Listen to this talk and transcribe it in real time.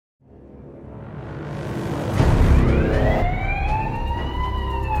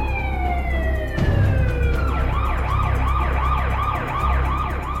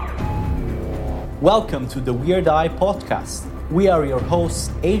Welcome to the Weird Eye podcast. We are your hosts,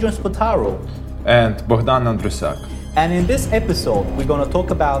 Adrian Spotaro and Bogdan Andrusak. And in this episode, we're going to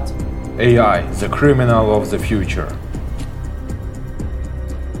talk about AI, the criminal of the future.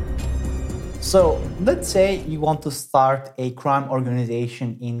 So, let's say you want to start a crime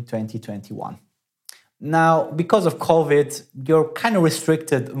organization in 2021. Now, because of COVID, you're kind of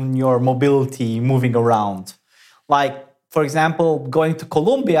restricted in your mobility moving around. Like, for example, going to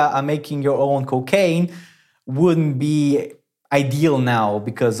Colombia and making your own cocaine wouldn't be ideal now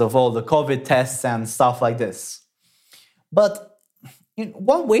because of all the COVID tests and stuff like this. But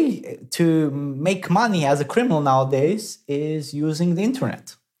one way to make money as a criminal nowadays is using the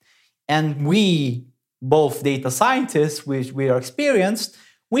internet. And we, both data scientists, which we are experienced,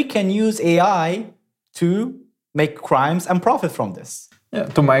 we can use AI to make crimes and profit from this. Yeah,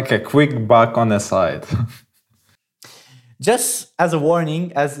 to make a quick buck on the side. Just as a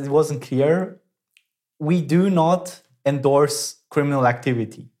warning, as it wasn't clear, we do not endorse criminal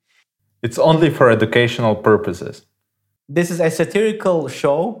activity. It's only for educational purposes. This is a satirical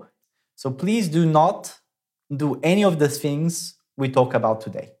show, so please do not do any of the things we talk about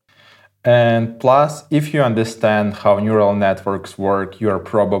today. And plus, if you understand how neural networks work, you are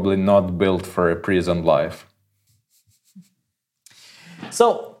probably not built for a prison life.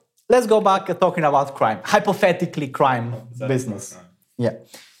 So, let's go back to talking about crime. Hypothetically, crime business. Yeah.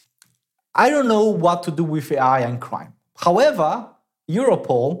 I don't know what to do with AI and crime. However,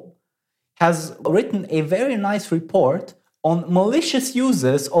 Europol has written a very nice report on malicious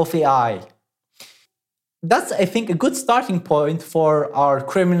uses of AI. That's, I think, a good starting point for our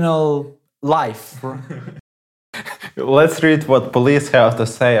criminal life. Let's read what police have to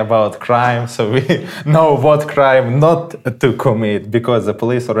say about crime so we know what crime not to commit, because the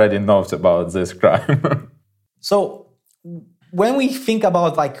police already knows about this crime. So when we think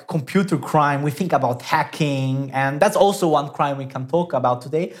about like computer crime, we think about hacking, and that's also one crime we can talk about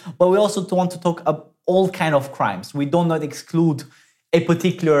today. But we also want to talk about all kind of crimes. We do not exclude a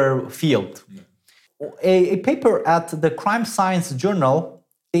particular field. A paper at the Crime Science Journal,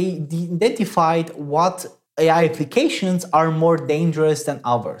 they identified what AI applications are more dangerous than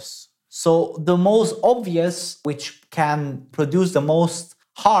others. So the most obvious, which can produce the most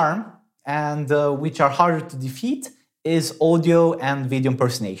harm and which are harder to defeat, is audio and video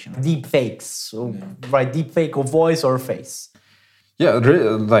impersonation, deep fakes, so, right? Deep fake of voice or face. Yeah,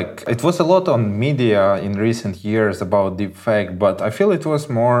 like it was a lot on media in recent years about deepfake, but I feel it was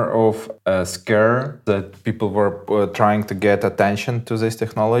more of a scare that people were trying to get attention to this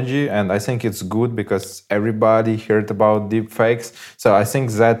technology. And I think it's good because everybody heard about deepfakes. So I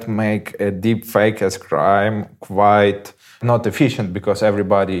think that make a deepfake as crime quite not efficient because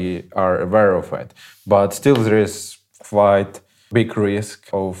everybody are aware of it. But still there is quite big risk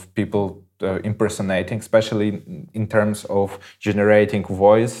of people impersonating, especially in terms of generating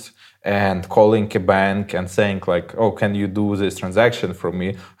voice and calling a bank and saying like, oh, can you do this transaction for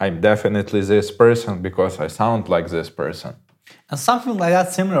me? I'm definitely this person because I sound like this person. And something like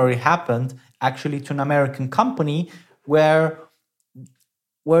that similarly happened actually to an American company where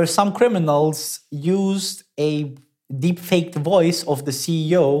some criminals used a deep-faked voice of the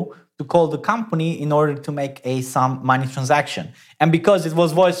CEO to call the company in order to make some money transaction. And because it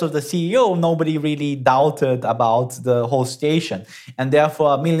was voice of the CEO, nobody really doubted about the whole situation. And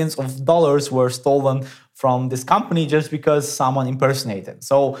therefore, millions of dollars were stolen from this company just because someone impersonated.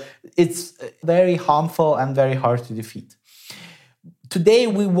 So it's very harmful and very hard to defeat. Today,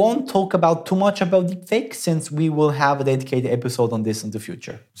 we won't talk about too much about deepfake since we will have a dedicated episode on this in the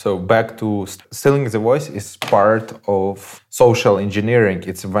future. So back to stealing the voice is part of social engineering.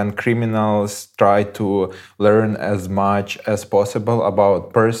 It's when criminals try to learn as much as possible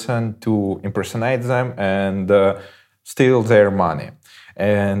about person to impersonate them and steal their money.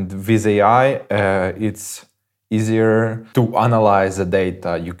 And with AI, it's easier to analyze the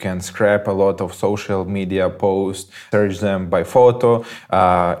data. You can scrape a lot of social media posts, search them by photo.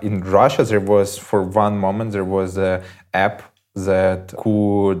 In Russia, for one moment, there was an app that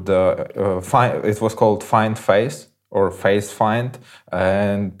could find, it was called Find Face or Face Find,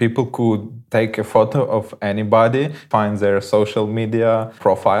 and people could take a photo of anybody, find their social media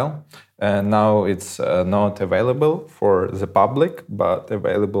profile. And now it's not available for the public, but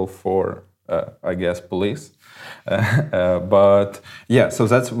available for, I guess, police. But yeah, so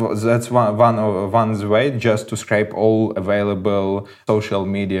that's one way, just to scrape all available social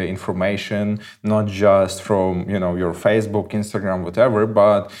media information, not just from your Facebook, Instagram, whatever.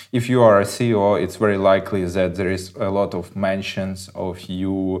 But if you are a CEO, it's very likely that there is a lot of mentions of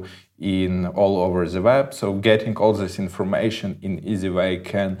you in all over the web. So getting all this information in easy way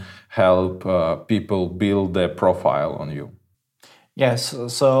can help people build a profile on you. Yes,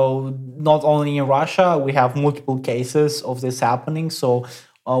 so not only in Russia, we have multiple cases of this happening. So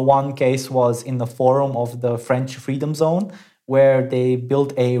one case was in the forum of the French Freedom Zone, where they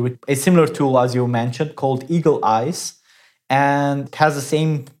built a similar tool as you mentioned called Eagle Eyes, and has the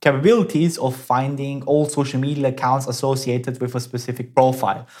same capabilities of finding all social media accounts associated with a specific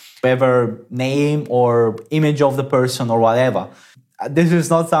profile, whether name or image of the person or whatever. This is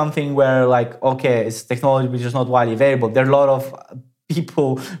not something where okay, it's technology which is not widely available. There are a lot of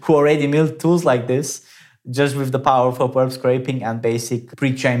people who already build tools like this just with the power of web scraping and basic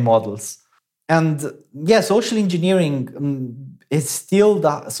pre-trained models. And yeah, social engineering is still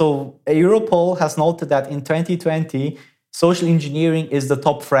so Europol has noted that in 2020, social engineering is the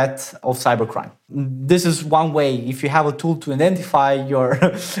top threat of cybercrime. This is one way. If you have a tool to identify your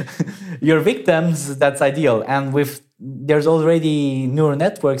your victims, that's ideal. And there's already neural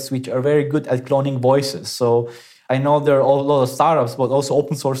networks which are very good at cloning voices. So I know there are a lot of startups, but also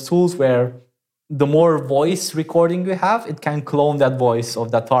open source tools where the more voice recording you have, it can clone that voice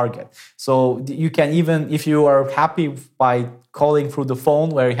of that target. So you can even, if you are happy by calling through the phone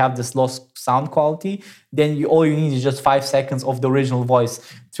where you have this lost sound quality, then all you need is just 5 seconds of the original voice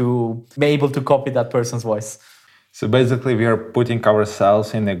to be able to copy that person's voice. So basically, we are putting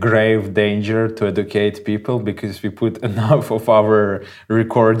ourselves in a grave danger to educate people because we put enough of our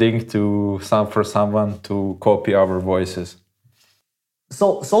recording for someone to copy our voices.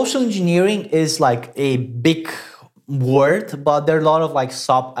 So social engineering is like a big word, but there are a lot of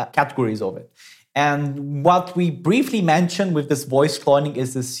sub categories of it. And what we briefly mentioned with this voice cloning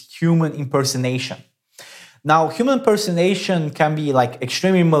is this human impersonation. Now, human impersonation can be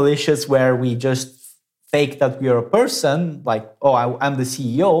extremely malicious, where we just fake that we are a person, I'm the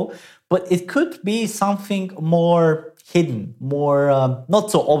CEO, but it could be something more hidden, more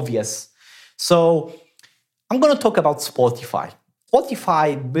not so obvious. So I'm going to talk about Spotify.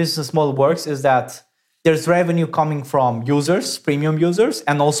 Spotify business model works is that there's revenue coming from users, premium users,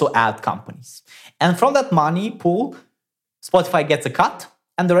 and also ad companies. And from that money pool, Spotify gets a cut,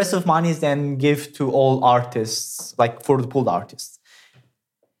 and the rest of money is then given to all artists, for the pooled artists.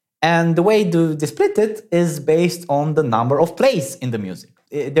 And the way they split it is based on the number of plays in the music.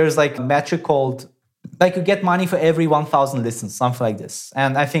 There's a metric called, you get money for every 1,000 listens, something like this.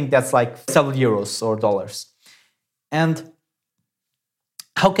 And I think that's several euros or dollars. And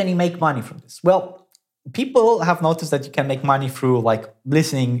how can you make money from this? Well, people have noticed that you can make money through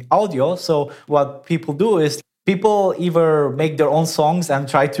listening audio. So what people do is people either make their own songs and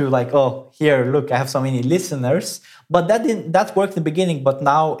try to here, look, I have so many listeners. But that worked in the beginning. But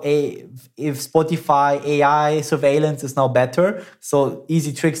now if Spotify AI surveillance is now better, so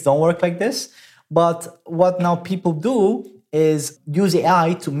easy tricks don't work like this. But what now people do is use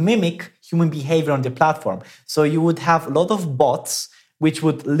AI to mimic human behavior on the platform. So you would have a lot of bots which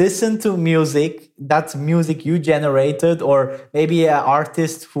would listen to music, that's music you generated, or maybe an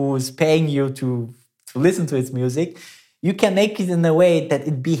artist who's paying you to listen to its music. You can make it in a way that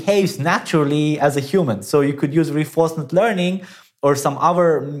it behaves naturally as a human. So you could use reinforcement learning or some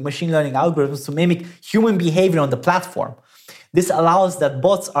other machine learning algorithms to mimic human behavior on the platform. This allows that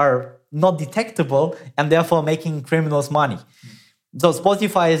bots are not detectable and therefore making criminals money. So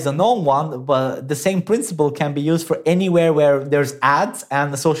Spotify is the known one, but the same principle can be used for anywhere where there's ads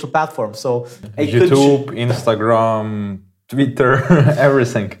and a social platform. So YouTube, Instagram, Twitter,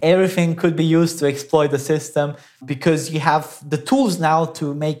 everything. Everything could be used to exploit the system because you have the tools now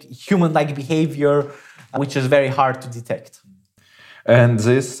to make human-like behavior, which is very hard to detect. And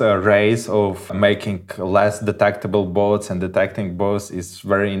this race of making less detectable bots and detecting bots is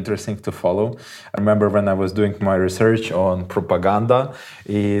very interesting to follow. I remember when I was doing my research on propaganda,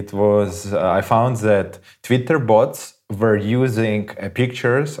 I found that Twitter bots were using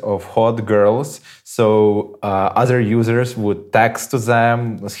pictures of hot girls. So other users would text to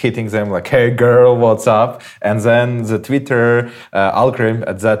them, hitting them hey girl, what's up? And then the Twitter algorithm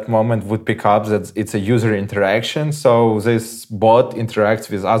at that moment would pick up that it's a user interaction. So this bot interacts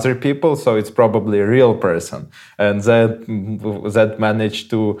with other people, so it's probably a real person. And that managed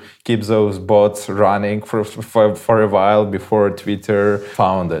to keep those bots running for a while before Twitter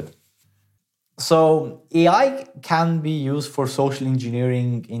found it. So AI can be used for social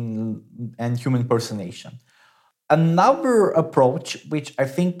engineering and human impersonation. Another approach, which I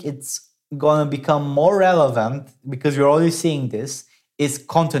think it's going to become more relevant because we're already seeing this, is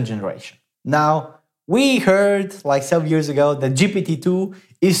content generation. Now, we heard several years ago that GPT-2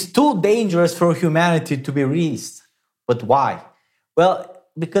 is too dangerous for humanity to be released. But why? Well,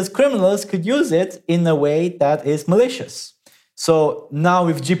 because criminals could use it in a way that is malicious. So now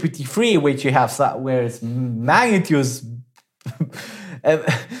with GPT-3, which you have where it's magnitudes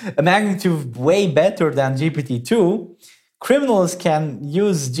a magnitude way better than GPT-2, criminals can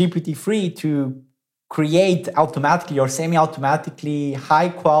use GPT-3 to create automatically or semi-automatically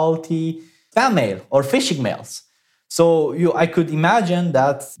high-quality spam mail or phishing mails. So I could imagine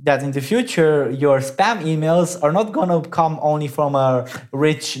that in the future, your spam emails are not going to come only from a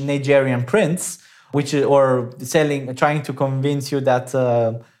rich Nigerian prince, trying to convince you that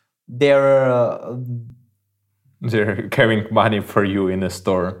they're carrying money for you in a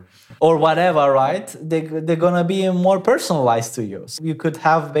store. Or whatever, right? They're going to be more personalized to you. So you could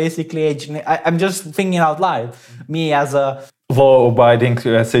have basically I'm just thinking out loud. Me as a law-abiding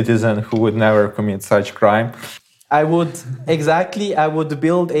citizen who would never commit such crime. I would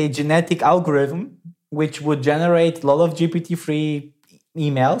build a genetic algorithm which would generate a lot of GPT-3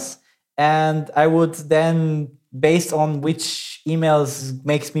 emails. And I would then, based on which emails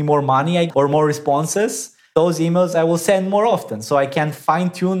makes me more money or more responses, those emails I will send more often. So I can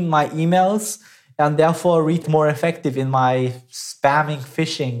fine-tune my emails and therefore reach more effective in my spamming,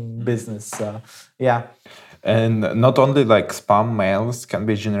 phishing business. Yeah. And not only like spam mails can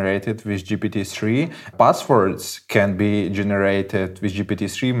be generated with GPT-3, passwords can be generated with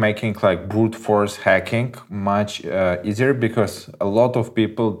GPT-3, making like brute force hacking much easier, because a lot of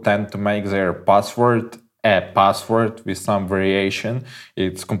people tend to make their password a password with some variation.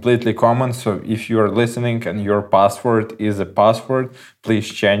 It's completely common. So if you are listening and your password is a password, please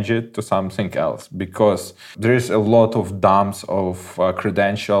change it to something else, because there is a lot of dumps of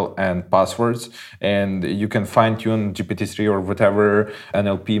credential and passwords, and you can fine-tune GPT-3 or whatever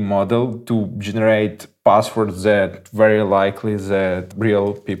NLP model to generate passwords that very likely that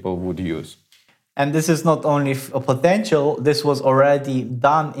real people would use. And this is not only a potential, this was already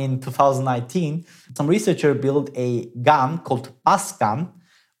done in 2019. Some researcher built a gun called PassGun,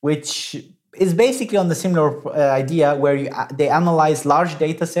 which is basically on the similar idea where they analyze large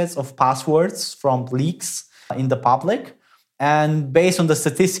data sets of passwords from leaks in the public. And based on the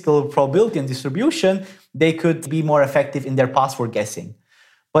statistical probability and distribution, they could be more effective in their password guessing.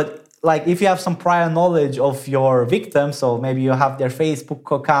 But like if you have some prior knowledge of your victim, so maybe you have their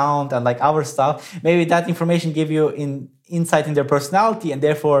Facebook account and like other stuff, maybe that information give you insight in their personality, and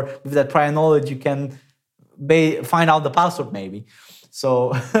therefore with that prior knowledge you can find out the password maybe.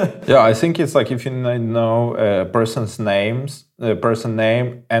 So yeah, I think it's like if you know a person's name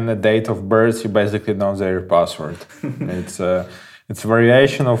and the date of birth, you basically know their password. It's a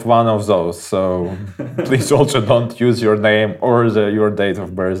variation of one of those. So please also don't use your name or your date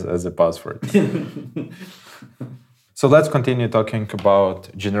of birth as a password. So let's continue talking about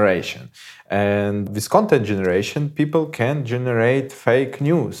generation. And with content generation, people can generate fake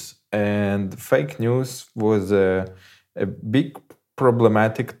news. And fake news was a big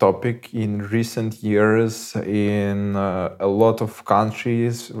problematic topic in recent years in a lot of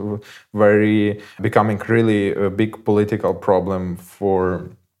countries, becoming really a big political problem for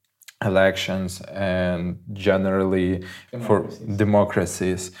elections and generally for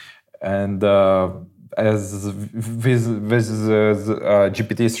democracies. And as with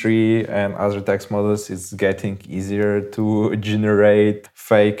GPT-3 and other text models, it's getting easier to generate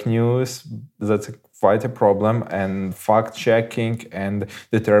fake news. That's quite a problem, and fact checking and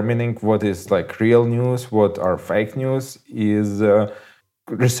determining what is like real news, what are fake news is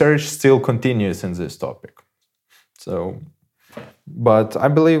research still continues in this topic. So, but I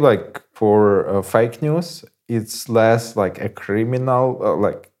believe like for fake news, it's less like a criminal,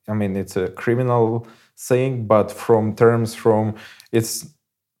 it's a criminal thing, but it's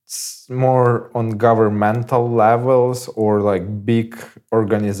more on governmental levels or like big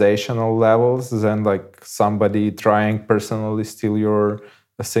organizational levels than like somebody trying personally steal your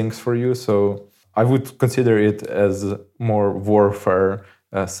things for you. So I would consider it as more warfare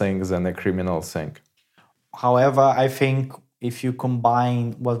thing than a criminal thing. However, I think if you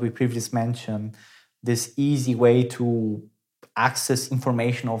combine what we previously mentioned, this easy way to access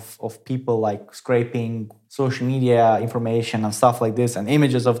information of people, like scraping social media information and stuff like this, and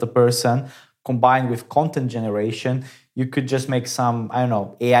images of the person, combined with content generation, you could just make some,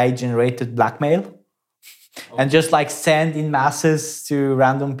 AI generated blackmail and just like send in masses to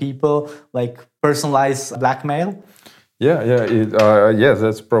random people, like personalized blackmail. Yeah,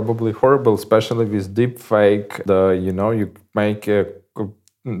 that's probably horrible, especially with deepfake. You make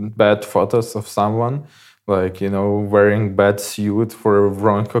bad photos of someone, like, wearing bad suit for a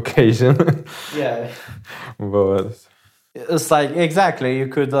wrong occasion. Yeah. But It's like exactly you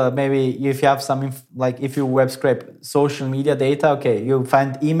could maybe if you have some like if you web scrape social media data, okay, you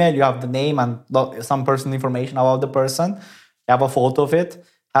find email, you have the name and some personal information about the person, you have a photo of it,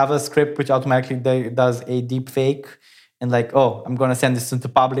 have a script which automatically does a deep fake and like, oh, I'm gonna send this into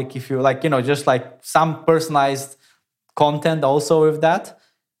public. If you like, just like some personalized content also with that,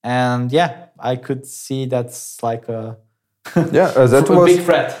 and yeah, I could see that's like a that a was big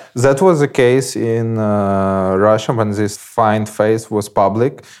threat. That was the case in Russia when this find face was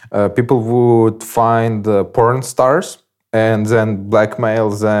public. People would find porn stars and then blackmail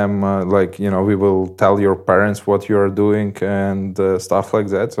them, like we will tell your parents what you are doing and stuff like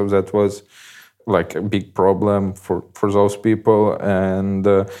that. So that was like a big problem for those people, and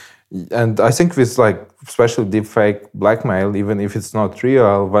I think with like especially deepfake blackmail, even if it's not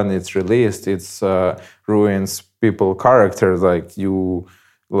real, when it's released, it's ruins people character. Like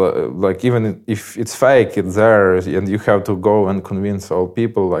even if it's fake, it's there, and you have to go and convince all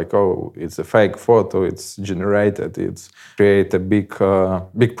people like, oh, it's a fake photo, it's generated, it's create a big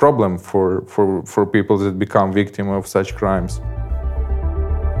problem for people that become victim of such crimes.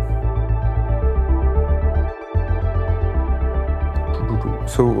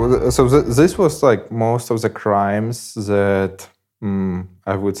 So this was like most of the crimes that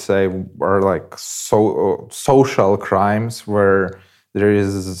I would say are like social crimes where there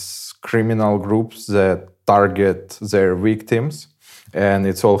is criminal groups that target their victims, and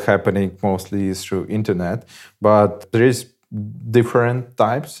it's all happening mostly through internet. But there is different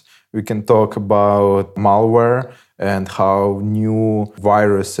types. We can talk about malware and how new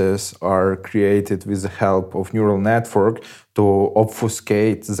viruses are created with the help of neural network to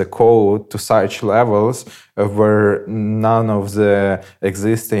obfuscate the code to such levels where none of the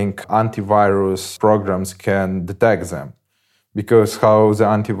existing antivirus programs can detect them. Because how the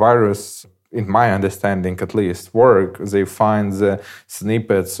antivirus, in my understanding at least, work, they find the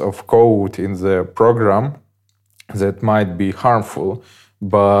snippets of code in the program that might be harmful,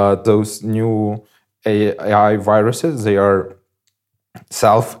 but those new AI viruses, they are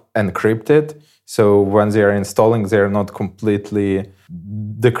self-encrypted. So when they are installing, they are not completely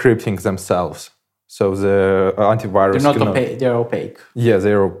decrypting themselves. So the antivirus they're not opaque. They're opaque. Yeah,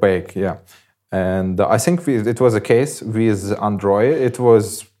 they're opaque. Yeah, and I think it was a case with Android. It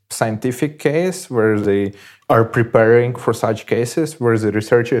was scientific case where they are preparing for such cases, where the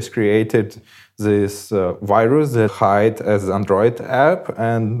researchers created this virus that hide as Android app,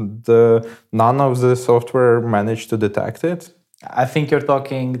 and none of the software managed to detect it. I think you're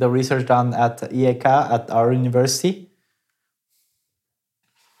talking the research done at IEK at our university.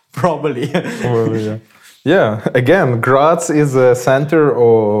 Probably. Well, yeah. Yeah, again, Graz is a center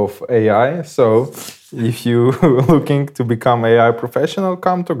of AI. So if you looking to become AI professional,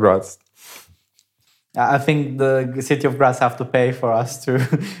 come to Graz. I think the city of Graz have to pay for us to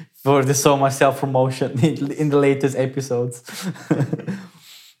for the so much self-promotion in the latest episodes.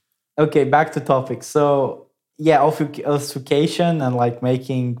 Okay, back to topic. So yeah, obfuscation and like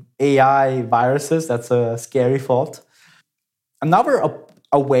making AI viruses, that's a scary thought. Another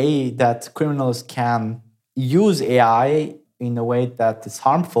a way that criminals can use AI in a way that is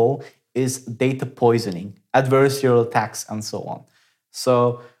harmful is data poisoning, adversarial attacks, and so on.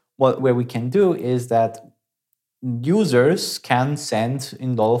 So what we can do is that users can send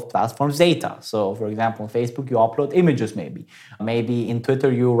in a lot of platforms data. So for example, on Facebook, you upload images maybe. Maybe in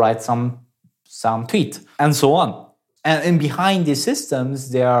Twitter, you write some tweet and so on. And behind these systems,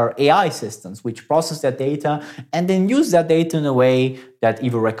 there are AI systems which process that data and then use that data in a way that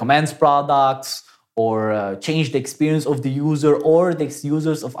either recommends products or change the experience of the user or the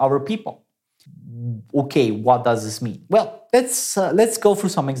users of our people. Okay, what does this mean? Well, let's go through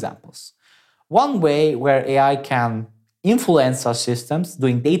some examples. One way where AI can influence our systems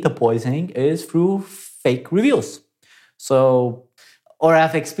doing data poisoning is through fake reviews. So, or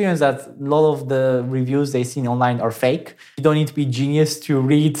I've experienced that a lot of the reviews they see online are fake. You don't need to be genius to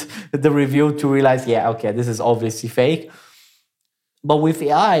read the review to realize, yeah, okay, this is obviously fake. But with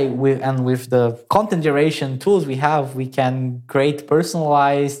AI and with the content generation tools we have, we can create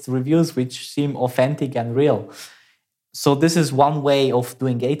personalized reviews which seem authentic and real. So this is one way of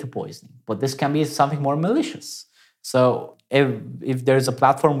doing data poisoning, but this can be something more malicious. So if there's a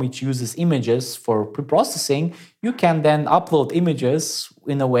platform which uses images for pre-processing, you can then upload images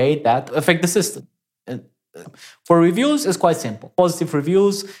in a way that affect the system. For reviews, it's quite simple. Positive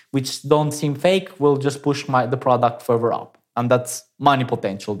reviews, which don't seem fake, will just push the product further up. And that's money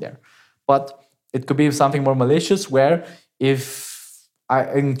potential there. But it could be something more malicious where if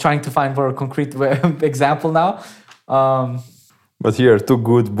I'm trying to find for a concrete example now. But you're too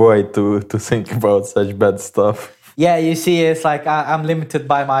good boy to think about such bad stuff. Yeah, you see, it's like I'm limited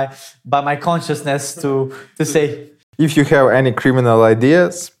by my consciousness to say. If you have any criminal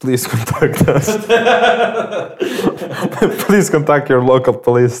ideas, please contact us. Please contact your local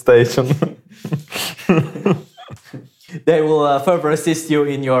police station. They will further assist you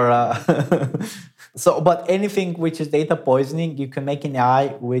in your. But anything which is data poisoning, you can make an AI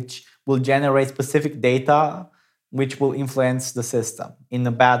which will generate specific data which will influence the system in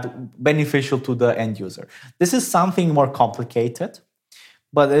a beneficial to the end user. This is something more complicated,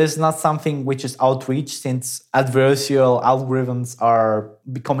 but it is not something which is outreach, since adversarial algorithms are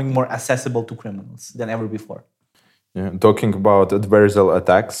becoming more accessible to criminals than ever before. Yeah, talking about adversarial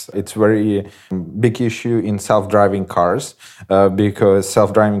attacks, it's very big issue in self-driving cars because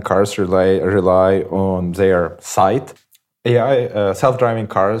self-driving cars rely on their sight. AI self-driving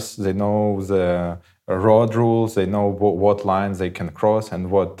cars, they know the road rules, they know what lines they can cross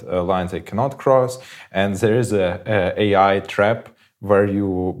and what lines they cannot cross, and there is a AI trap where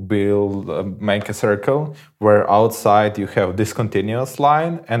you make a circle where outside you have discontinuous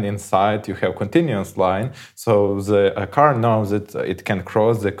line and inside you have continuous line. So the car knows that it can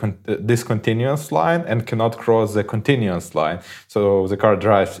cross the discontinuous line and cannot cross the continuous line. So the car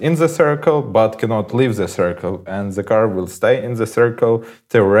drives in the circle but cannot leave the circle, and the car will stay in the circle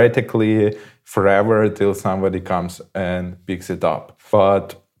theoretically forever till somebody comes and picks it up.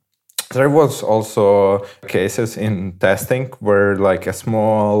 But there was also cases in testing where like a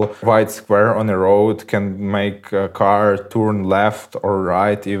small white square on a road can make a car turn left or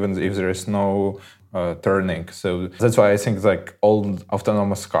right even if there is no turning. So that's why I think like all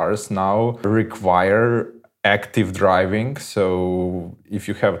autonomous cars now require active driving. So if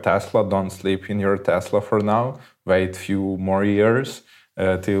you have a Tesla, don't sleep in your Tesla for now. Wait few more years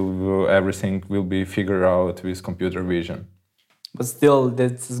till everything will be figured out with computer vision. But still,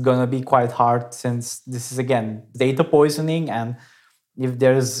 this is going to be quite hard, since this is, again, data poisoning. And if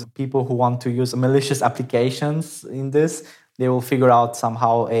there's people who want to use malicious applications in this, they will figure out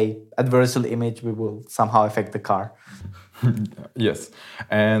somehow a adversarial image which will somehow affect the car. Yes.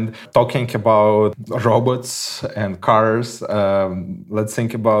 And talking about robots and cars, let's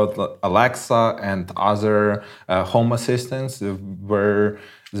think about Alexa and other home assistants where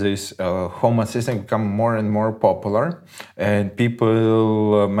this home assistant become more and more popular, and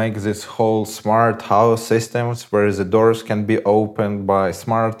people make this whole smart house systems where the doors can be opened by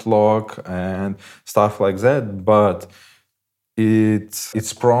smart lock and stuff like that. But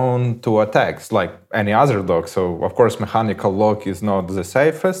it's prone to attacks like any other dog. So of course mechanical lock is not the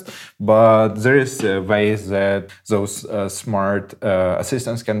safest, but there is ways that those smart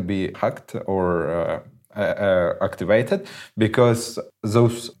assistants can be hacked or activated, because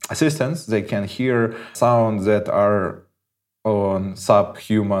those assistants, they can hear sounds that are on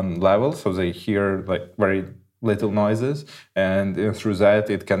subhuman level, so they hear like very little noises, and through that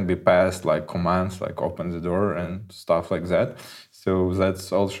it can be passed like commands like open the door and stuff like that. So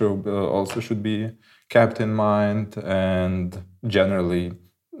that's also should be kept in mind. And generally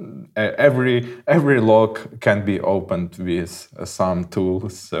every lock can be opened with some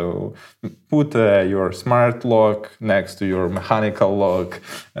tools. So put your smart lock next to your mechanical lock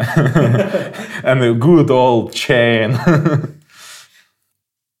and a good old chain.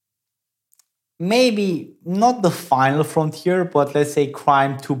 Maybe not the final frontier, but let's say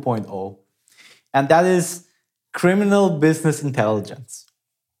crime 2.0. And that is criminal business intelligence.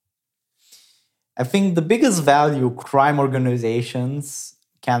 I think the biggest value crime organizations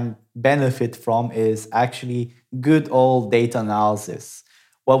can benefit from is actually good old data analysis.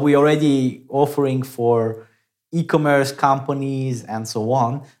 What we already offering for e-commerce companies and so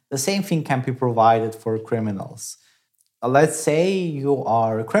on, the same thing can be provided for criminals. Let's say you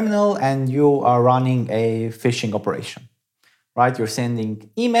are a criminal and you are running a phishing operation, right? You're sending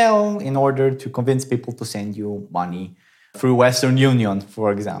email in order to convince people to send you money through Western Union,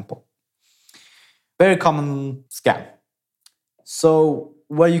 for example. Very common scam. So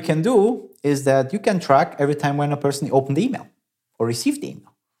what you can do is that you can track every time when a person opened the email or received the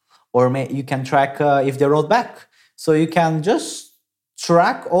email, or you can track if they wrote back. So you can just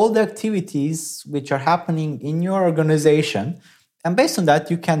track all the activities which are happening in your organization, and based on that,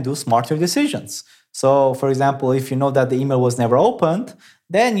 you can do smarter decisions. So, for example, if you know that the email was never opened,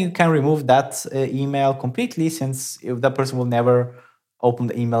 then you can remove that email completely, since that person will never open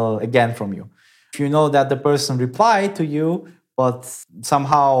the email again from you. If you know that the person replied to you, but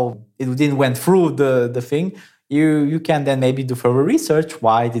somehow it didn't went through the thing, you can then maybe do further research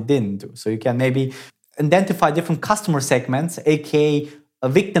why it didn't do. So you can maybe identify different customer segments, aka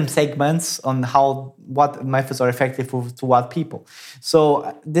victim segments on what methods are effective to what people.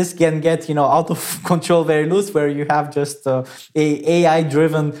 So this can get out of control very loose, where you have just a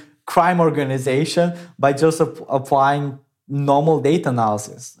AI-driven crime organization by just applying normal data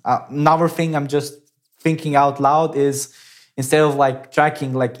analysis. Another thing I'm just thinking out loud is, instead of like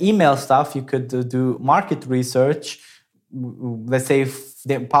tracking like email stuff, you could do market research, let's say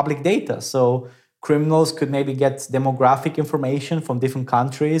the public data. So criminals could maybe get demographic information from different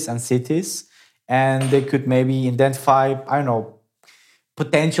countries and cities, and they could maybe identify, I don't know,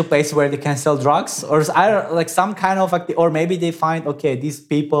 potential places where they can sell drugs, or like some kind of or maybe they find, okay, these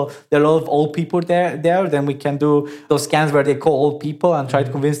people, there are a lot of old people there, then we can do those scans where they call old people and try to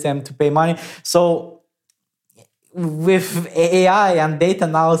convince them to pay money. So with AI and data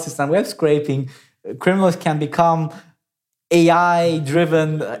analysis and web scraping, criminals can become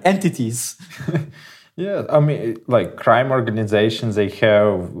AI-driven entities. Yeah, I mean, like crime organizations, they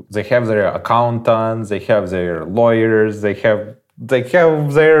have their accountants, they have their lawyers, they have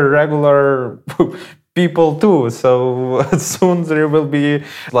their regular people too. So soon there will be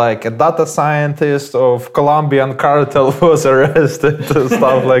like a data scientist of Colombian cartel was arrested,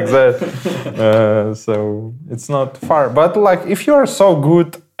 stuff like that. So it's not far. But like, if you are so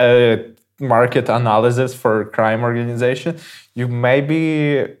good at market analysis for crime organization, you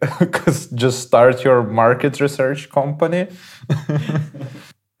maybe just start your market research company.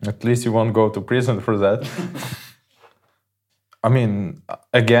 At least you won't go to prison for that. I mean,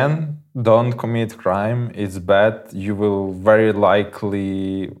 again, don't commit crime. It's bad. You will very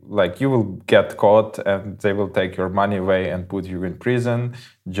likely, you will get caught and they will take your money away and put you in prison.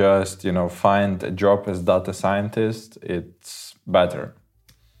 Just, find a job as data scientist. It's better.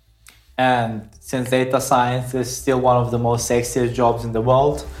 And since data science is still one of the most sexiest jobs in the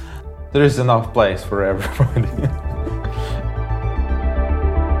world, there is enough place for everybody.